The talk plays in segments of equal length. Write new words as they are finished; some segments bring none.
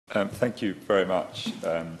Thank you very much,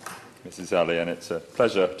 Mrs. Ali, and it's a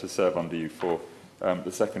pleasure to serve under you for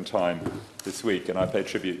the second time this week. And I pay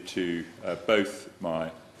tribute to both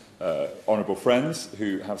my honourable friends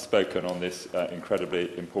who have spoken on this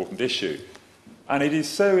incredibly important issue. And it is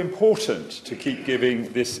so important to keep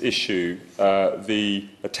giving this issue the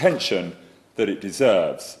attention that it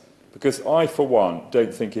deserves, because I, for one,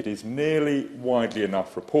 don't think it is nearly widely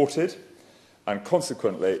enough reported, and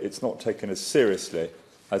consequently it's not taken as seriously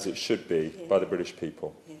as it should be by the British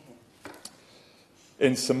people.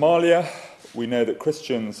 In Somalia, we know that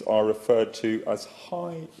Christians are referred to as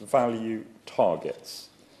high-value targets,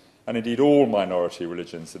 and indeed all minority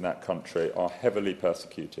religions in that country are heavily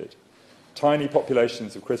persecuted. Tiny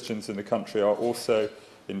populations of Christians in the country are also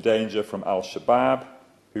in danger from al-Shabaab,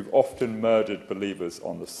 who've often murdered believers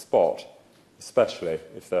on the spot, especially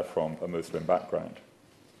if they're from a Muslim background.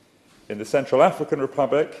 In the Central African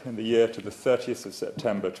Republic, in the year to the 30th of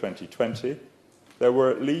September 2020, there were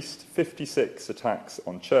at least 56 attacks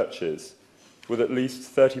on churches, with at least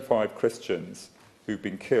 35 Christians who've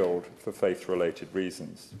been killed for faith-related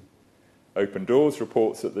reasons. Open Doors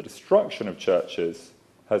reports that the destruction of churches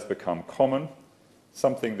has become common,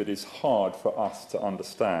 something that is hard for us to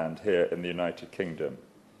understand here in the United Kingdom.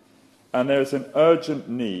 And there is an urgent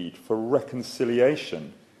need for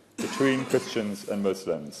reconciliation between Christians and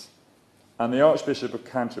Muslims. And the Archbishop of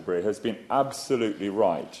Canterbury has been absolutely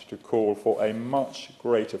right to call for a much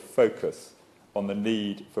greater focus on the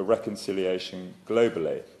need for reconciliation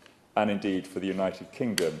globally, and indeed for the United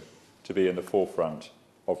Kingdom to be in the forefront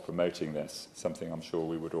of promoting this, something I'm sure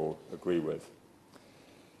we would all agree with.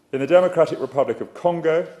 In the Democratic Republic of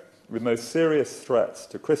Congo, the most serious threats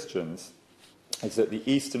to Christians is that the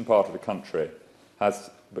eastern part of the country has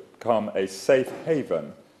become a safe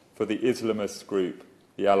haven for the Islamist group,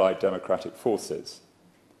 the Allied Democratic Forces.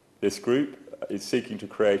 This group is seeking to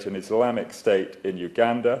create an Islamic state in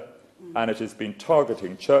Uganda, and it has been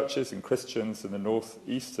targeting churches and Christians in the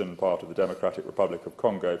northeastern part of the Democratic Republic of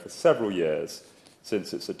Congo for several years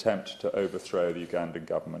since its attempt to overthrow the Ugandan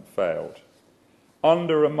government failed.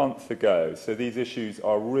 Under a month ago, so these issues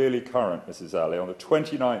are really current, Mrs. Ali, on the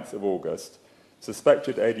 29th of August,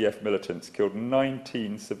 suspected ADF militants killed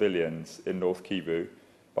 19 civilians in North Kivu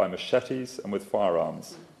by machetes and with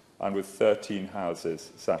firearms, and with 13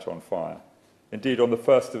 houses set on fire. Indeed, on the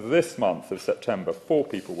 1st of this month of September, 4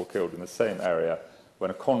 people were killed in the same area when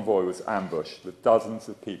a convoy was ambushed with dozens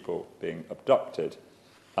of people being abducted,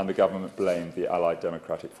 and the government blamed the Allied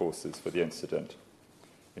Democratic Forces for the incident.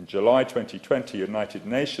 In July 2020, a United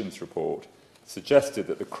Nations report suggested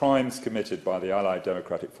that the crimes committed by the Allied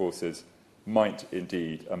Democratic Forces might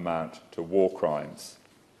indeed amount to war crimes.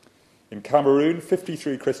 In Cameroon,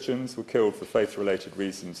 53 Christians were killed for faith-related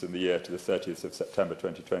reasons in the year to the 30th of September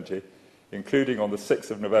 2020, including on the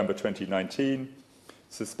 6th of November 2019,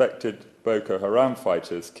 suspected Boko Haram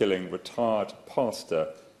fighters killing retired pastor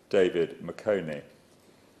David Makoni.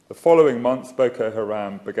 The following month, Boko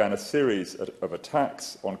Haram began a series of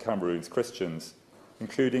attacks on Cameroon's Christians,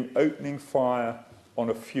 including opening fire on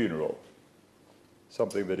a funeral,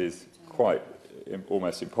 something that is quite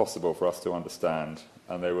almost impossible for us to understand.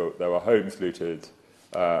 And there were homes looted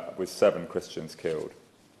with 7 Christians killed.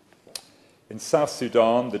 In South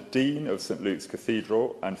Sudan, the Dean of St. Luke's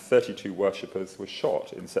Cathedral and 32 worshippers were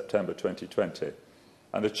shot in September 2020.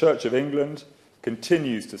 And the Church of England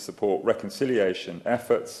continues to support reconciliation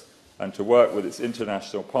efforts and to work with its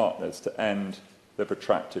international partners to end the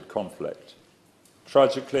protracted conflict.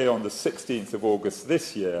 Tragically, on the 16th of August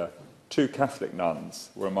this year, 2 Catholic nuns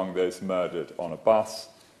were among those murdered on a bus,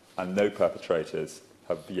 and no perpetrators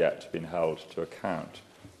have yet been held to account.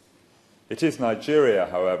 It is Nigeria,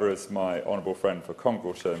 however, as my honourable friend for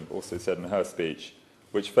Congleton also said in her speech,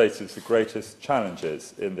 which faces the greatest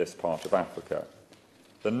challenges in this part of Africa.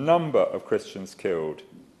 The number of Christians killed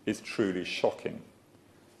is truly shocking.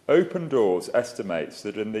 Open Doors estimates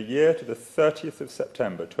that in the year to the 30th of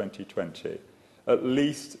September 2020, at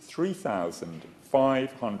least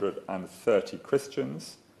 3,530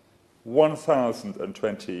 Christians,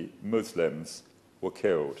 1,020 Muslims were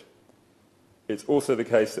killed. It's also the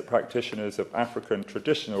case that practitioners of African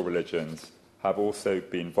traditional religions have also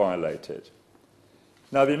been violated.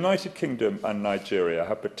 Now, the United Kingdom and Nigeria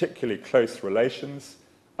have particularly close relations,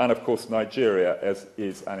 and of course Nigeria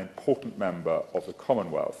is an important member of the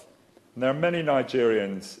Commonwealth. And there are many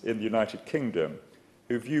Nigerians in the United Kingdom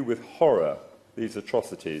who view with horror these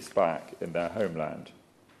atrocities back in their homeland.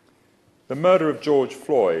 The murder of George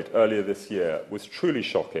Floyd earlier this year was truly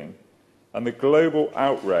shocking, and the global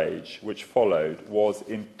outrage which followed was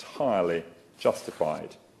entirely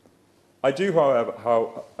justified. I do, however,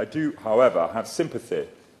 have sympathy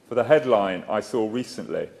for the headline I saw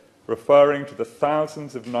recently referring to the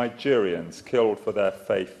thousands of Nigerians killed for their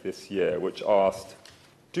faith this year, which asked,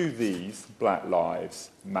 do these black lives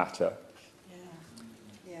matter?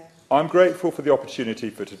 I'm grateful for the opportunity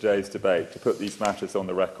for today's debate to put these matters on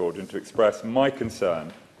the record and to express my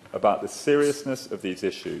concern about the seriousness of these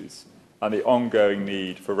issues and the ongoing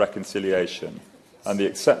need for reconciliation and the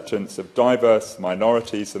acceptance of diverse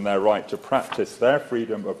minorities and their right to practice their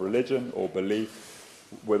freedom of religion or belief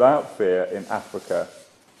without fear in Africa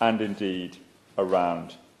and indeed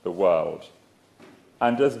around the world.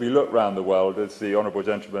 And as we look around the world, as the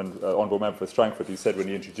Honourable Member for Strangford, who said when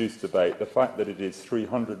he introduced the debate, the fact that it is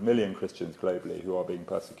 300 million Christians globally who are being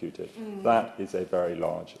persecuted, that is a very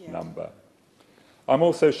large number. I'm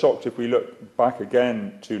also shocked if we look back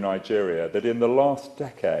again to Nigeria, that in the last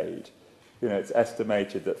decade, it's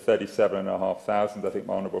estimated that 37,500, I think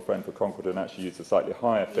my honourable friend for Concordant actually used a slightly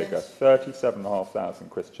higher figure, 37,500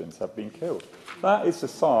 Christians have been killed. That is the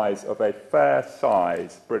size of a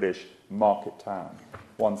fair-sized British market town,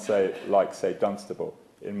 one say Dunstable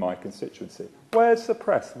in my constituency. Where's the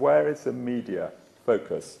press? Where is the media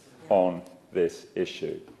focus on this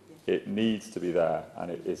issue? It needs to be there, and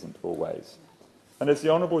it isn't always. And as the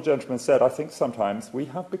honourable gentleman said, I think sometimes we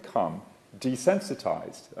have become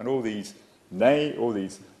desensitised, and all these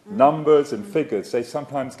numbers and figures, they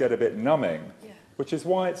sometimes get a bit numbing, which is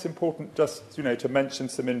why it's important just to mention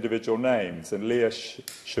some individual names. And Leah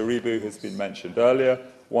Sharibu has been mentioned earlier,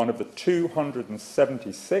 one of the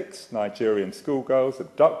 276 Nigerian schoolgirls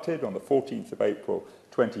abducted on the 14th of April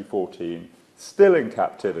 2014, still in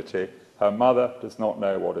captivity. Her mother does not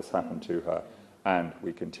know what has happened to her, and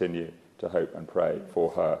we continue to hope and pray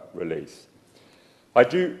for her release. I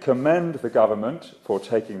do commend the government for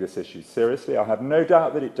taking this issue seriously. I have no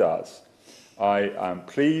doubt that it does. I am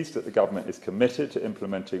pleased that the government is committed to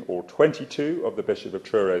implementing all 22 of the Bishop of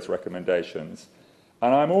Truro's recommendations,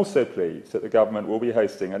 and I'm also pleased that the government will be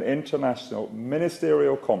hosting an international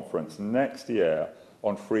ministerial conference next year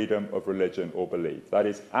on freedom of religion or belief. That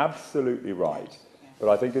is absolutely right. But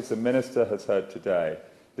I think, as the Minister has heard today,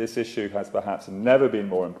 this issue has perhaps never been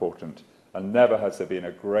more important, and never has there been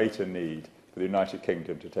a greater need for the United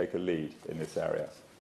Kingdom to take a lead in this area.